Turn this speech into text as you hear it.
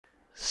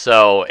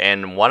So,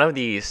 in one of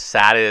the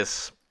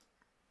saddest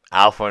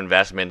alpha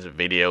investments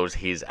videos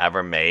he's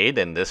ever made,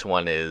 and this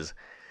one is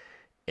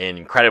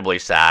incredibly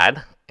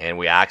sad, and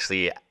we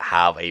actually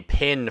have a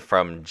pin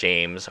from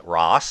James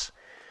Ross,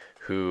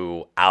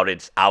 who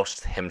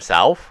outs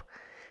himself.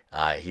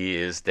 He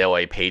is still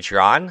a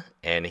Patreon,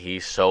 and he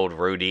sold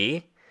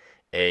Rudy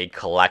a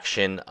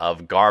collection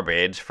of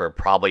garbage for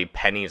probably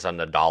pennies on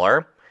the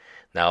dollar.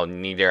 Now,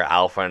 neither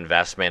Alpha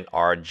Investment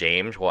or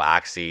James will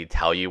actually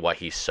tell you what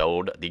he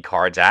sold the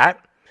cards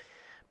at,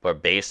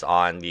 but based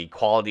on the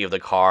quality of the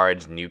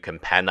cards, New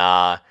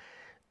Capenna,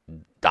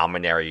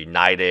 Dominaria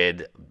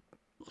United,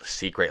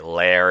 Secret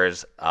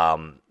Lairs,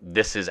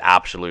 this is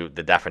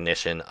the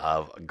definition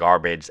of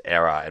garbage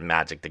era in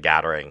Magic the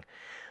Gathering.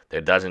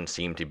 There doesn't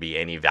seem to be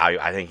any value.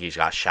 I think he's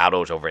got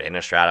shadows over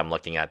Innistrad. I'm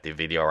looking at the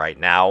video right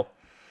now.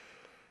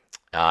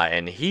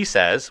 And he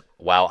says,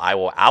 while I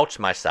will ouch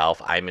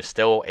myself, I'm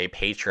still a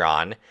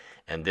Patreon,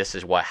 and this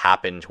is what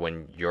happens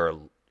when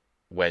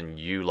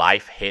you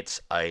life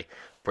hits a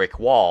brick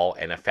wall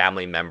and a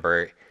family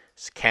member's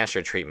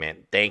cancer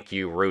treatment. Thank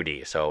you,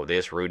 Rudy. So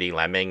this Rudy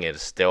Lemming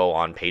is still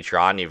on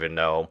Patreon, even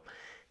though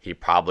he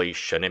probably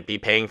shouldn't be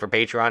paying for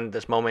Patreon at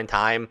this moment in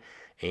time.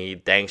 And he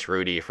thanks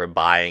Rudy for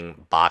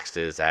buying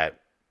boxes at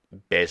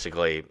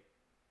basically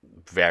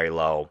very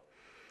low.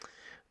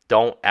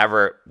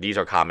 These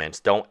are comments,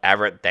 don't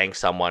ever thank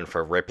someone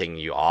for ripping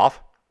you off.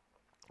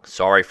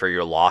 Sorry for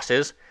your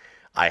losses.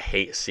 I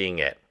hate seeing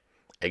it.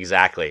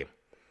 Exactly.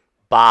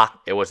 Bah,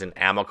 it was an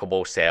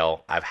amicable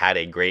sale. I've had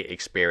a great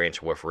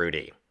experience with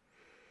Rudy.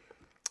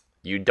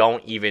 You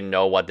don't even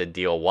know what the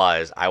deal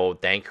was. I will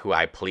thank who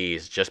I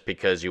please. Just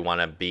because you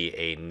want to be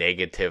a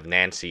negative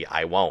Nancy,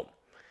 I won't.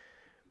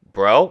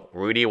 Bro,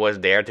 Rudy was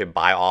there to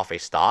buy off a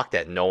stock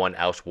that no one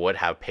else would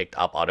have picked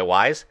up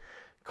otherwise.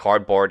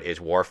 Cardboard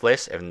is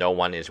worthless if no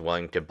one is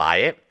willing to buy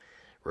it.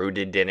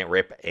 Rudy didn't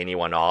rip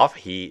anyone off.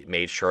 He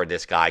made sure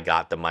this guy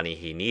got the money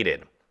he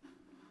needed.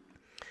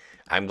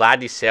 I'm glad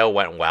the sale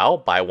went well,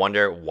 but I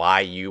wonder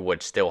why you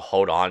would still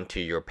hold on to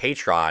your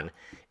Patreon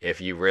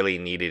if you really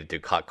needed to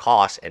cut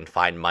costs and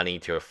find money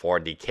to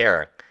afford the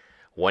care.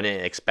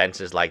 Wouldn't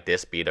expenses like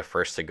this be the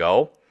first to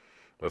go?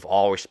 With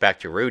all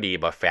respect to Rudy,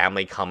 but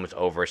family comes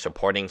over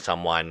supporting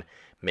someone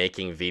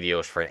making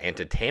videos for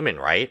entertainment,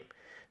 right?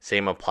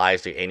 Same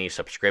applies to any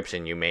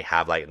subscription you may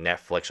have like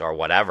Netflix or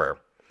whatever.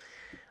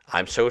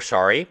 I'm so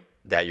sorry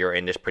that you're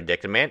in this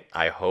predicament.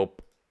 I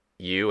hope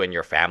you and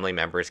your family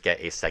members get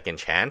a second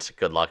chance.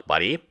 Good luck,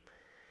 buddy.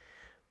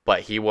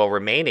 But he will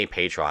remain a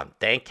patron.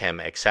 Thank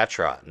him,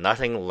 etc.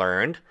 Nothing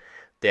learned.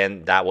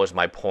 Then that was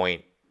my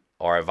point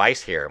or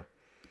advice here.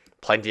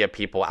 Plenty of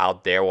people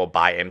out there will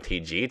buy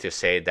MTG to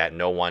say that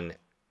no one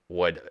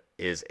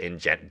is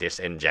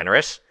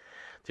disingenerous.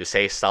 To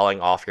say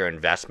selling off your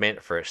investment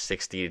for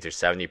 60 to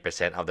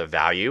 70% of the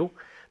value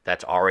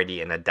that's already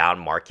in a down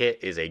market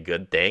is a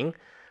good thing.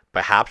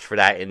 Perhaps for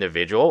that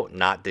individual,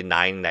 not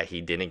denying that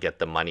he didn't get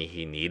the money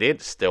he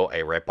needed, still a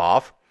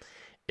ripoff.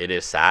 It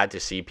is sad to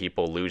see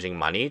people losing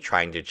money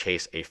trying to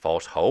chase a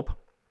false hope.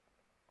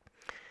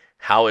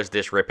 How is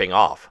this ripping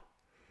off?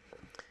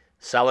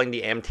 Selling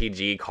the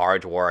MTG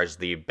cards was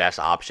the best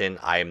option.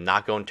 I am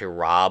not going to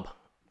rob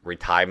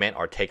retirement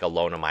or take a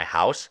loan on my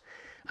house.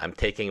 I'm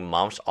taking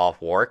months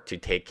off work to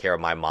take care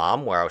of my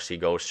mom while she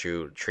goes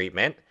through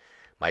treatment.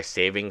 My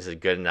savings is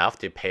good enough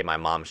to pay my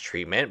mom's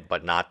treatment,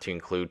 but not to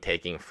include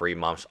taking 3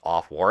 months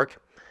off work.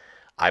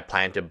 I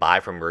plan to buy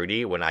from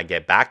Rudy when I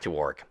get back to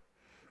work.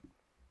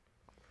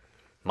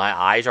 My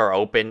eyes are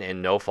open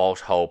and no false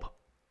hope.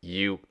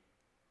 You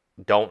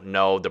don't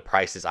know the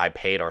prices I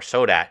paid or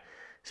sold at.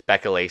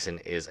 Speculation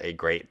is a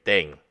great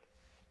thing.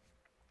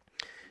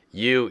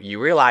 You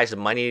realize the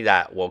money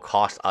that will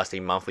cost us a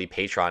monthly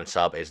Patreon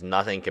sub is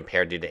nothing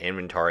compared to the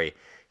inventory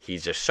he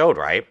just sold,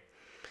 right?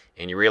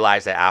 And you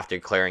realize that after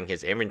clearing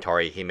his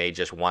inventory, he may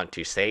just want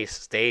to stay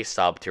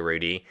sub to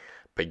Rudy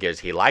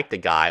because he liked the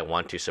guy,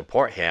 want to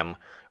support him,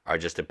 or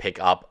just to pick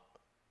up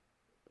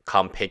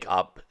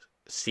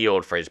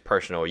sealed for his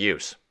personal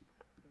use.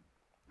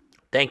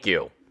 Thank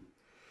you.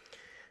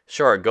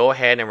 Sure, go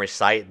ahead and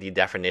recite the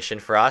definition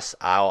for us.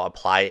 I'll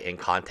apply it in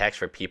context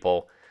for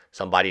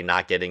somebody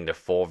not getting the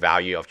full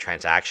value of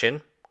transaction.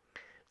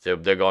 So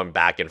they're going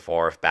back and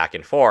forth, back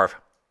and forth.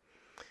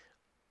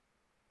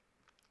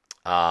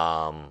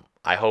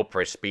 I hope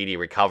for a speedy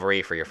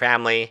recovery for your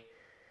family.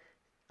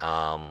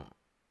 Back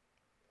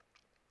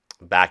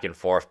and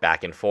forth,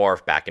 back and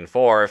forth, back and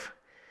forth.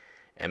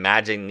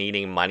 Imagine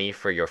needing money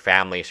for your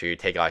family, so you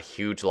take a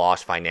huge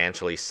loss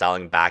financially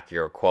selling back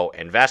your, quote,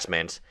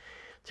 investments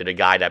to the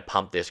guy that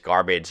pumped this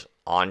garbage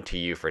onto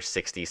you for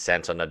 60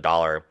 cents on the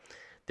dollar,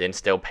 then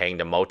still paying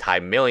the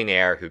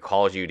multi-millionaire who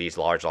calls you these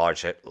large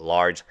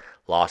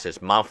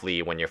losses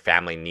monthly when your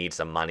family needs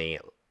the money,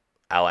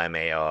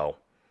 LMAO.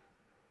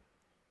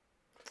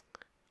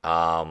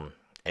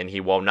 And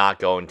he will not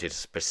go into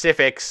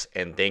specifics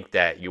and think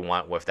that you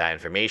want with that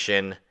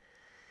information.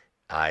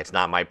 It's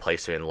not my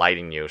place to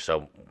enlighten you,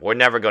 so we're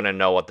never going to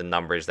know what the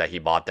numbers that he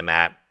bought them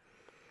at.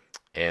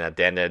 And at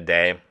the end of the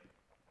day,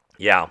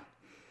 yeah,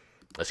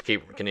 Let's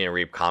continue to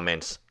read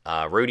comments.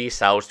 Rudy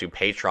sells to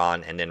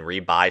Patreon and then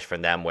rebuys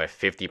from them with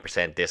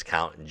 50%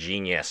 discount.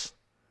 Genius.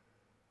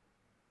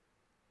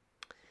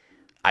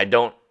 I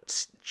don't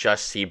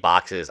just see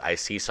boxes. I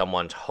see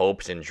someone's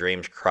hopes and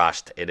dreams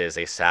crushed. It is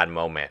a sad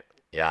moment.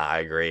 Yeah, I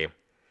agree.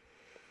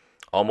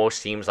 Almost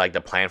seems like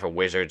the plan for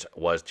Wizards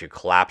was to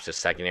collapse the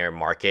secondary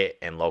market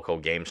and local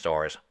game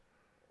stores.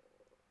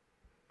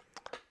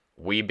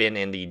 We've been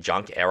in the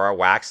junk era,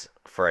 Wax,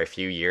 for a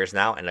few years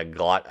now, and a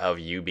glut of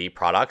UB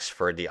products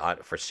for the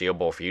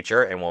foreseeable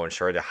future, and will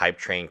ensure the hype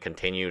train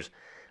continues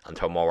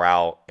until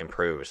morale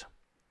improves.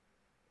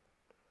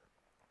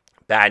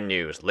 Bad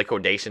news.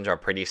 Liquidations are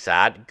pretty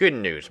sad. Good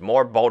news.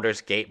 More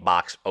Baldur's Gate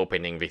box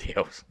opening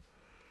videos.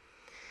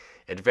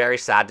 It's very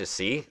sad to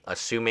see.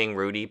 Assuming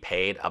Rudy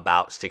paid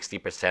about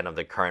 60% of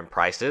the current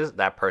prices,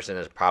 that person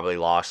has probably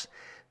lost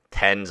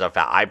tens of...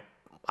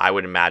 I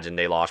would imagine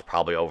they lost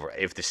probably over...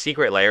 If the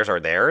secret layers are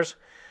theirs,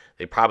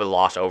 they probably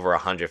lost over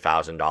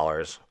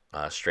 $100,000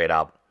 straight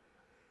up.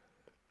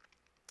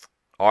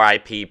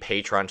 RIP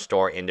Patreon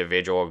store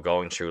individual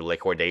going through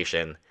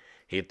liquidation.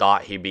 He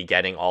thought he'd be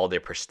getting all the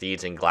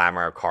prestige and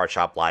glamour of card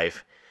shop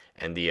life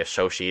and the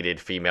associated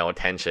female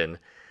attention,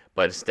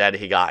 but instead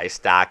he got a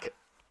stack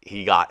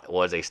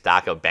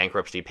of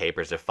bankruptcy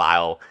papers to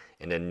file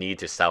and the need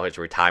to sell his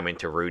retirement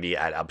to Rudy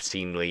at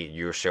obscenely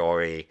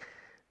usury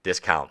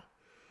discount.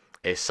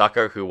 A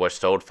sucker who was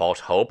sold false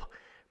hope,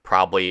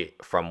 probably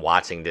from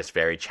watching this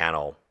very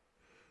channel.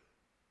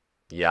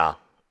 Yeah.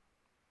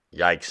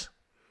 Yikes.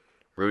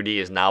 Rudy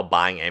is now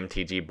buying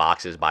MTG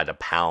boxes by the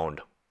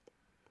pound.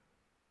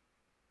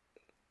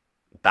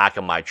 Back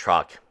of my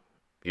truck.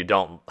 You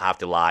don't have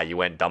to lie. You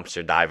went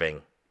dumpster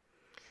diving.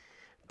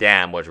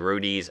 Damn, was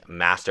Rudy's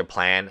master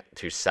plan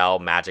to sell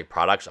Magic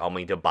products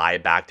only to buy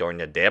it back during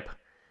the dip?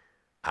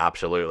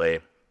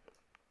 Absolutely.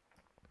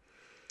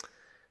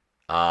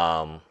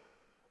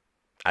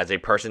 As a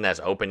person that's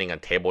opening a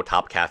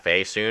tabletop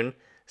cafe soon,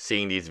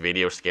 seeing these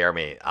videos scare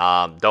me.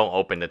 Don't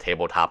open the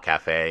tabletop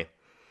cafe.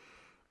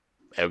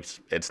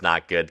 It's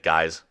not good,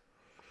 guys.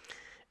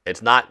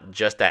 It's not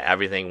just that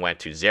everything went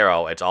to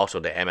zero, it's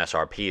also the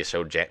MSRP is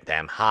so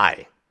damn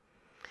high.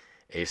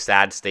 A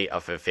sad state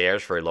of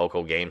affairs for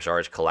local game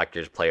stores,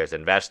 collectors, players,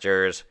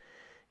 investors,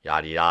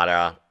 yada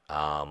yada.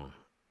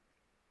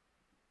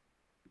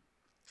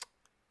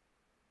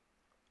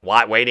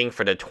 Waiting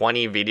for the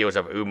 20 videos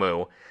of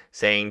Umu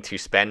saying to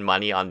spend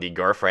money on the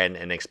girlfriend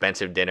and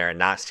expensive dinner and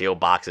not steal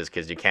boxes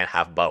because you can't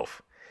have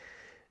both.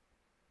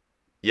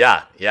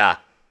 Yeah.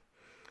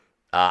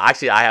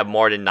 Actually, I have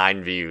more than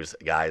 9 views,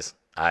 guys.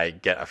 I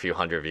get a few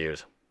hundred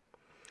views.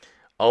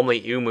 Only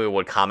Umu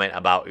would comment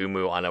about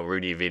Umu on a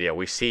Rudy video.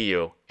 We see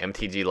you.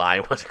 MTG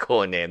Lion was a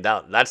cool name.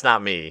 That's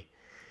not me.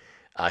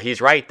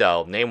 He's right,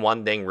 though. Name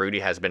one thing Rudy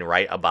has been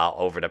right about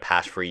over the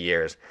past 3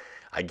 years.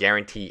 I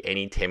guarantee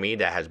any Timmy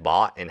that has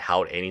bought and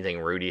held anything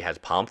Rudy has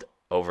pumped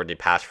over the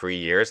past 3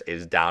 years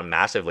is down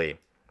massively.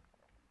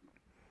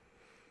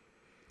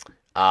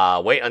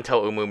 Wait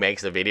until Umu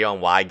makes a video on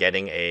why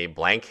getting a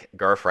blank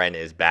girlfriend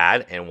is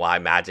bad and why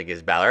Magic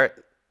is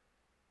better.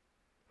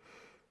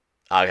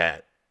 Okay.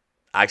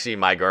 Actually,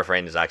 my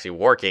girlfriend is actually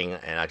working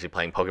and actually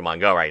playing Pokemon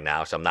Go right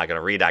now, so I'm not going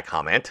to read that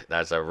comment.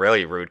 That's a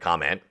really rude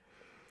comment.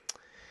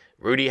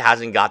 Rudy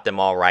hasn't got them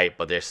all right,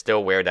 but they're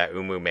still weird that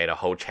Umu made a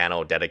whole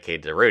channel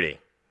dedicated to Rudy.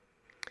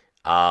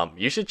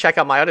 You should check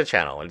out my other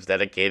channel. It's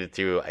dedicated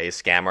to a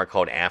scammer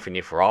called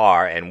Anthony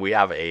Farrar, and we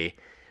have a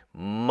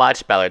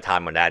much better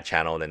time on that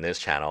channel than this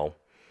channel.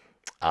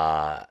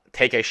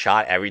 Take a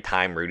shot every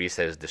time Rudy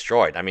says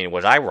destroyed. I mean,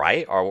 was I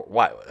right or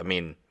what? I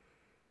mean,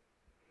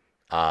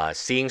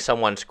 seeing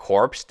someone's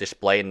corpse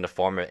displayed in the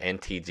form of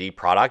NTG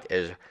product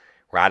is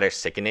rather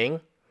sickening.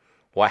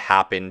 What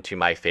happened to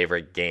my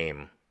favorite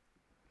game?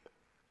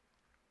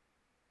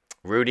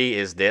 Rudy,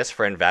 is this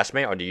for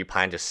investment or do you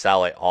plan to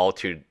sell it all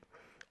to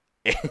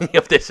any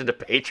of this to the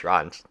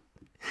patrons?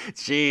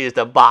 Jeez,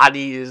 the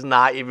body is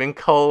not even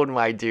cold,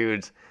 my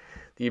dudes.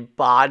 The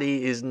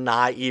body is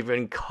not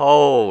even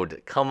cold.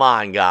 Come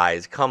on,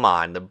 guys. Come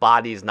on. The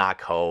body's not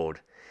cold.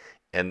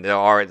 And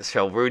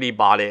so Rudy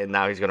bought it and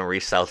now he's going to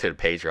resell to the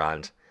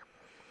patrons.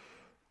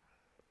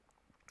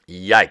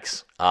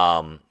 Yikes.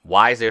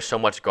 Why is there so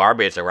much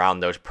garbage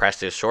around those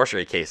Prestige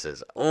sorcery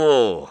cases?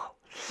 Oh.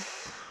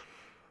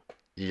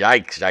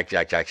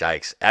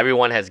 Yikes.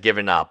 Everyone has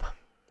given up.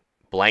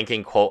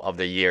 Blanking quote of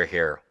the year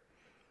here.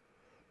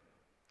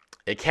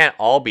 It can't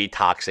all be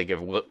toxic if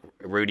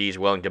Rudy's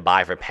willing to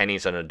buy for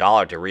pennies on the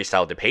dollar to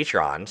resell to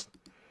patrons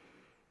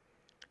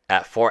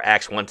at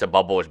 4x once the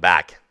bubble is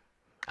back.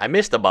 I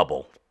missed the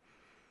bubble.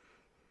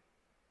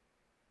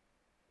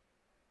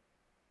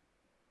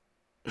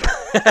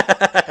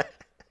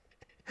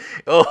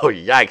 Oh,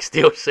 yikes.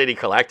 Steel City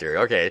Collector.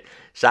 Okay.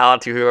 Shout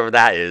out to whoever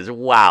that is.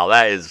 Wow,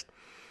 that is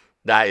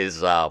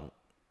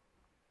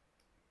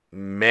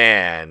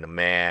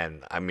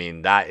man. I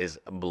mean, that is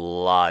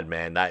blood,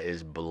 man. That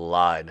is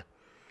blood.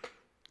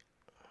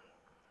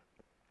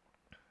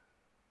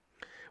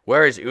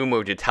 Where is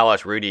Umu to tell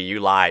us, Rudy, you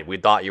lied. We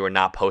thought you were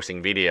not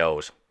posting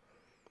videos.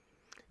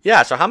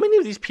 Yeah, so how many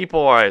of these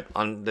people are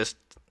on this?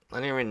 I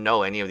don't even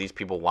know any of these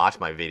people watch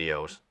my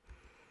videos.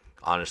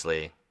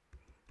 Honestly,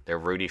 they're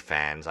Rudy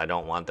fans. I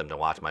don't want them to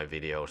watch my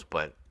videos,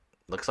 but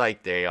looks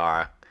like they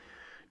are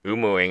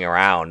mooing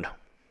around.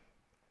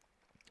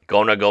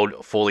 Gonna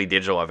go fully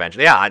digital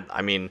eventually. Yeah,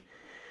 I mean,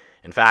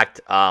 in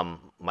fact,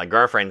 my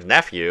girlfriend's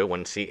nephew,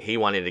 when he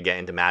wanted to get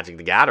into Magic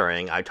the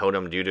Gathering, I told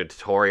him do the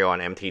tutorial on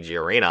MTG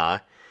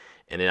Arena.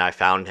 And then I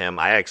found him,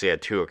 I actually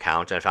had 2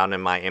 accounts. I found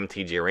him my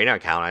MTG Arena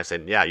account. I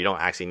said, yeah, you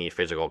don't actually need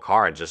physical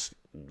cards. Just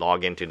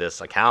log into this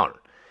account.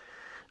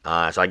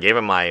 So I gave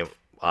him my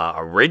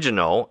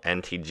original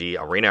MTG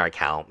Arena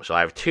account. So I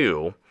have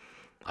 2.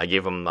 I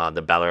gave him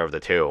the better of the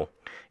 2.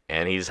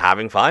 And he's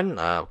having fun.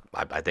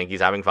 I think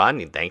he's having fun.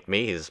 He thanked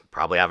me. He's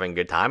probably having a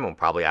good time. I'll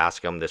probably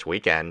ask him this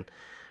weekend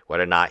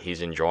whether or not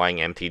he's enjoying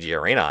MTG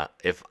Arena.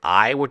 If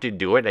I were to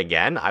do it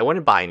again, I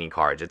wouldn't buy any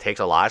cards. It takes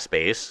a lot of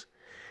space.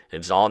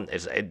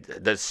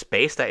 The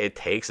space that it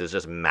takes is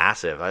just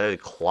massive. The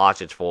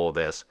closet's full of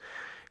this,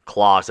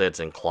 closets,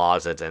 and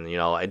you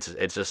know,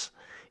 it's just,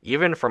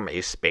 even from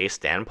a space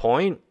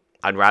standpoint,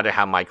 I'd rather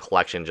have my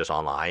collection just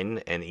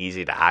online and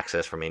easy to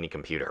access from any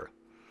computer,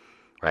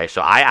 right?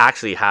 So I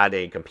actually had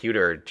a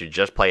computer to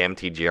just play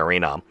MTG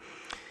Arena,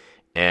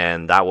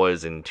 and that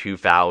was in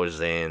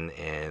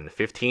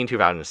 2015,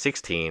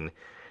 2016.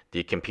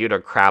 The computer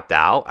crapped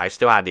out. I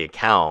still had the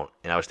account,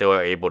 and I was still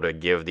able to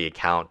give the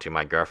account to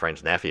my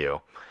girlfriend's nephew.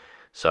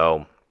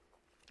 So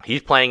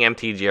he's playing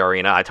MTG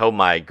Arena. I told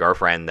my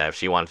girlfriend that if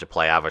she wants to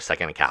play, I have a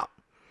second account.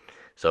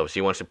 So if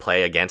she wants to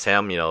play against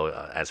him, you know,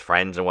 as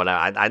friends and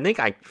whatnot, I think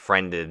I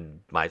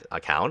friended my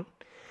account.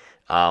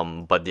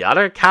 But the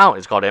other account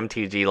is called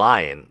MTG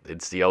Lion.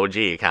 It's the OG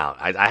account.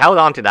 I held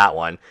on to that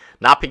one,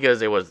 not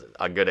because it was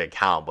a good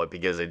account, but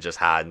because it just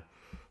had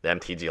the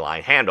MTG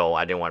Lion handle.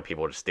 I didn't want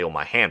people to steal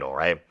my handle,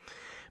 right?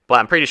 But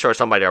I'm pretty sure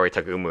somebody already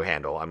took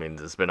handle. I mean,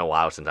 it's been a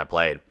while since I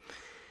played.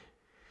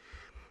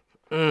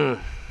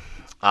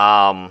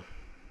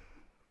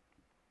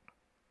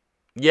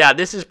 Yeah,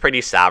 this is pretty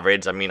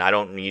savage. I mean, I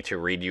don't need to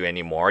read you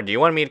anymore. Do you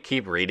want me to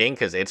keep reading?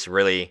 Because it's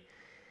really,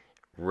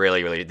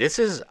 really, this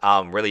is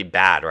really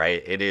bad,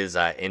 right? It is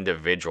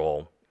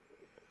individual.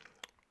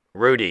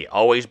 Rudy,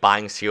 always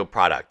buying sealed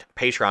product.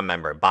 Patreon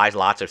member, buys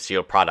lots of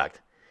sealed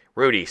product.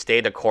 Rudy,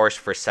 stay the course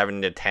for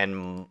 7 to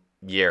 10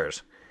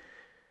 years.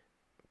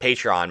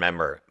 Patreon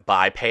member, but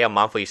I pay a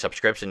monthly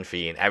subscription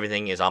fee and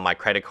everything is on my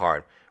credit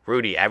card.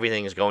 Rudy,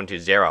 everything is going to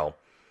 0.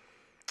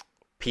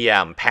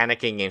 PM,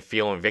 panicking and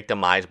feeling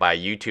victimized by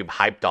a YouTube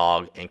hype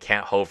dog and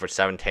can't hold for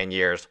 7-10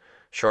 years.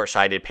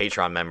 Short-sighted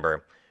Patreon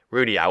member.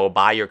 Rudy, I will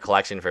buy your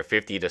collection for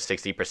 50 to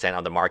 60%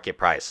 of the market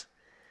price.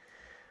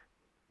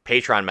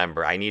 Patreon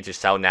member, I need to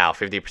sell now.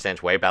 50%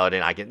 is way better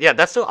than I can. Yeah,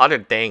 that's the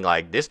other thing.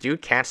 Like, this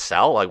dude can't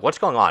sell. Like, what's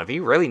going on? If he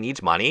really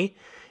needs money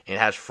and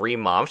has free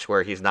months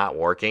where he's not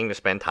working to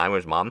spend time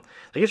with his mom,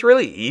 like, it's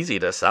really easy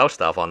to sell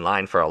stuff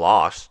online for a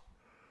loss.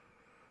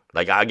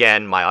 Like,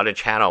 again, my other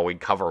channel, we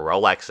cover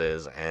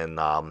Rolexes, and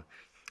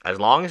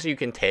as long as you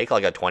can take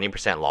like a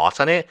 20%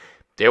 loss on it,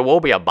 there will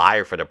be a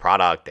buyer for the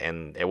product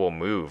and it will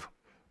move.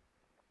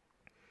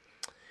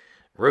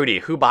 Rudy,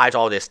 who buys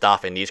all this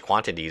stuff in these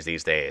quantities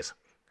these days?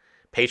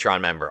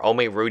 Patreon member,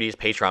 only Rudy's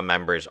Patreon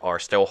members are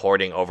still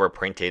hoarding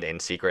overprinted in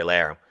Secret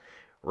Lair.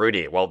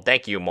 Rudy, well,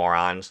 thank you,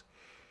 morons.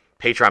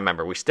 Patreon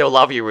member, we still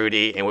love you,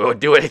 Rudy, and we will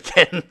do it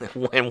again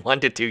in 1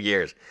 to 2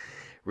 years.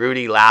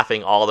 Rudy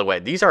laughing all the way.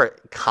 These are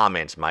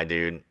comments, my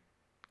dude.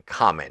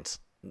 Comments.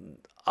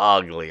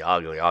 Ugly,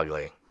 ugly,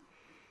 ugly.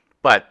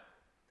 But,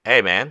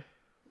 hey, man,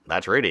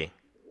 that's Rudy.